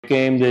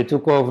came, they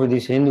took over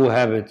this Hindu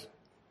habit.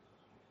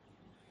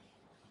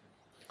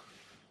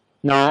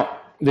 Now,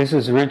 this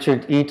is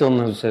Richard Eaton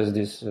who says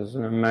this, as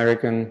an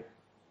American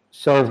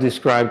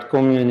self-described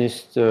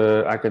communist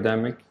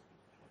academic.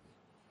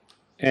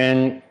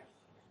 And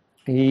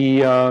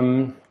he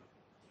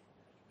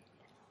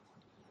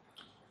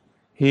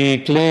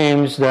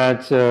claims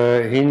that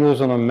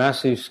Hindus on a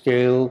massive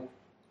scale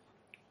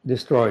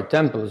destroyed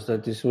temples,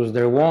 that this was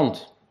their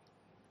want.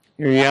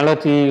 In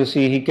reality, you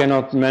see, he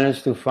cannot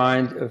manage to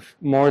find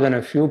more than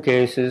a few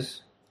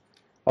cases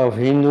of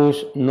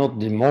Hindus not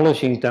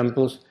demolishing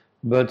temples,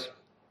 but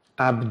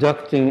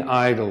abducting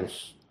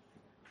idols.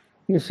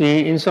 You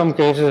see, in some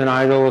cases an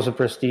idol was a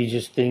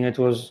prestigious thing, it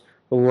was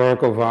a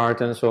work of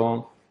art and so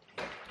on.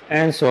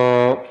 And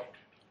so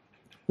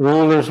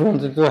rulers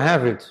wanted to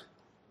have it.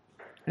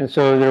 And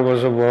so there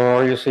was a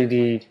war. You see,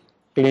 the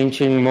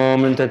clinching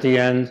moment at the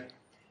end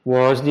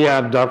was the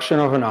abduction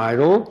of an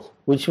idol,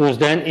 which was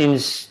then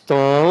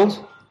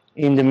installed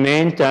in the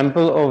main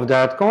temple of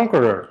that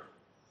conqueror.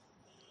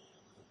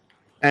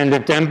 And the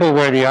temple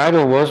where the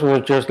idol was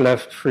just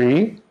left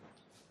free.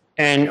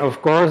 And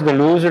of course, the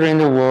loser in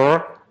the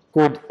war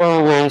could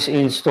always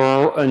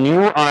install a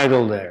new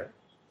idol there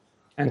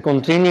and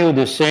continue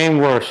the same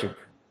worship.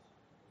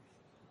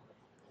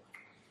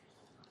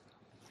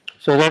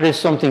 So that is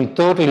something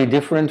totally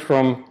different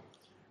from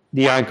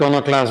the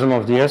iconoclasm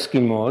of the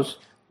Eskimos,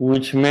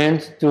 which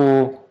meant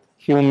to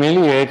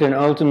humiliate and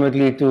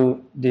ultimately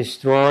to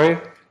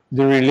destroy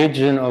the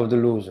religion of the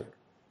loser.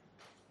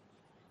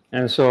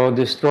 And so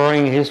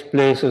destroying his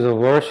places of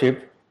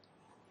worship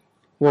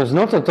was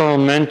not at all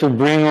meant to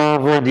bring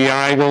over the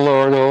idol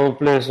or the whole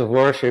place of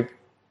worship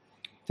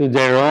to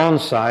their own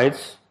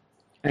sites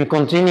and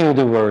continue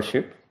the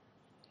worship.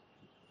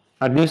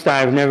 At least I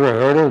have never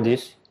heard of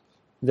this,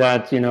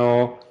 that, the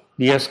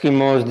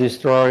Eskimos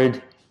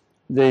destroyed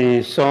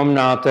the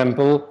Somnath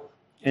temple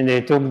and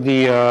they took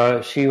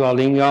the Shiva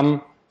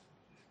Lingam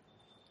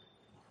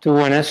to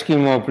an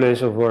Eskimo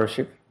place of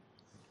worship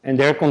and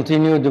there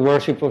continued the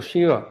worship of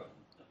Shiva.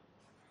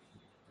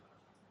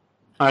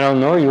 I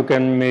don't know, you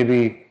can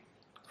maybe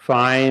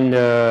find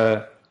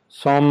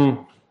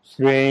some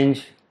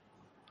strange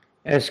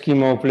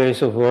Eskimo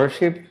place of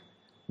worship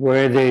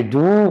where they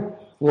do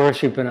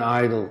worship an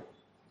idol.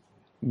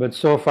 But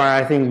so far,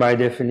 I think by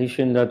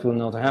definition that will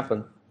not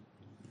happen.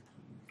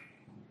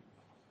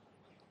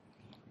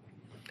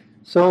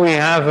 So we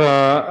have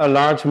a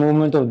large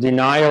movement of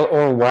denial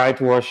or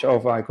whitewash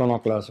of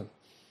iconoclasm.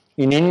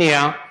 In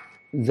India,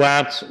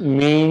 that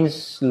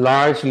means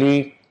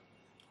largely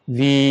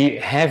the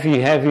heavy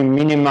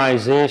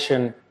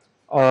minimization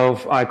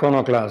of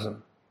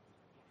iconoclasm.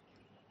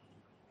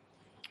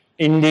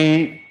 In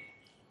the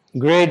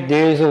great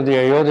days of the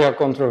Ayodhya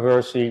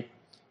controversy,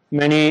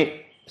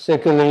 many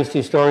secularist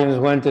historians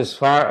went as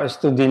far as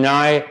to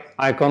deny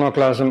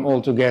iconoclasm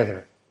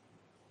altogether.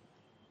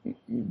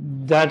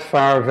 That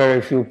far,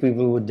 very few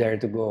people would dare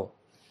to go.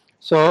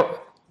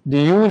 So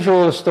the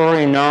usual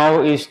story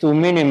now is to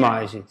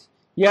minimize it.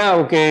 Yeah,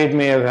 okay, it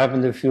may have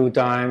happened a few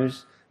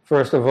times.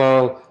 First of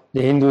all,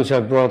 the Hindus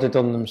have brought it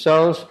on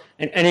themselves,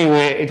 and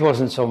anyway, it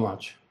wasn't so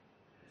much.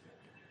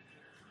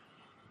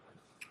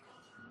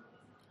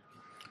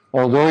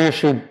 Although you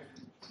should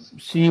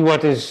see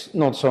what is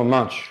not so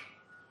much.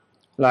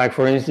 Like,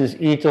 for instance,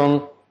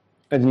 Eaton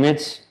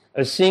admits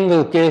a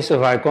single case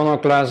of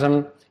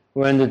iconoclasm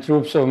when the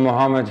troops of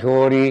Muhammad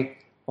Ghori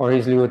or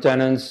his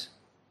lieutenants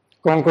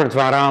conquered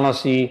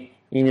Varanasi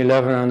in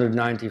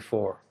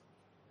 1194.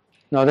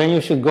 Now then you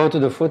should go to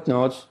the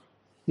footnotes.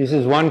 This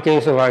is one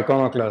case of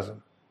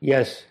iconoclasm.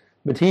 Yes,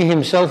 but he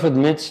himself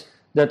admits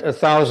that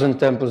 1,000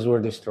 temples were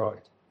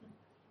destroyed.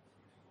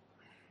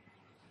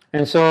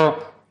 And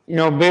so,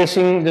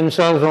 basing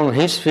themselves on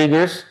his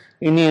figures,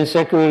 Indian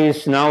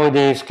secularists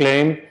nowadays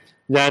claim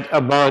that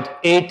about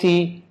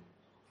 80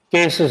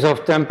 cases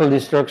of temple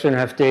destruction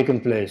have taken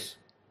place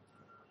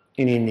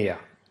in India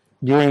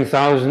during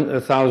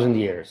 1,000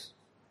 years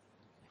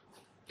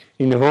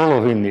in the whole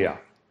of India.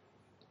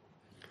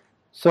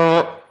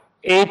 So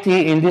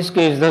 80 in this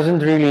case doesn't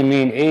really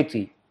mean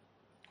 80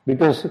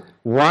 because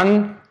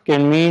one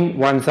can mean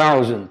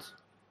 1,000.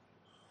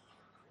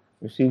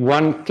 You see,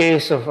 one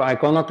case of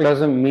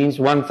iconoclasm means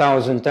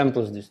 1,000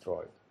 temples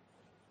destroyed.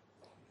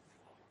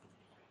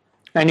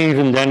 And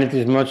even then it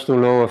is much too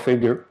low a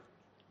figure.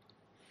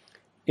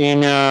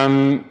 In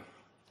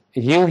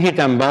Gilgit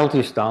and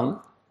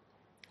Baltistan,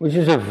 which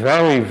is a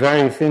very,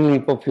 very thinly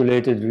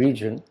populated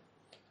region,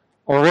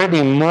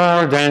 already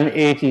more than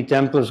 80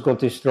 temples got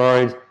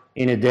destroyed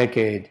in a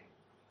decade.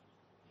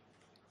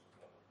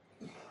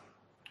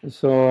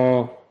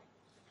 So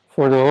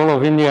for the whole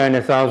of India in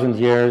 1,000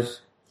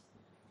 years,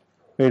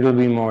 it will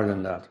be more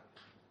than that.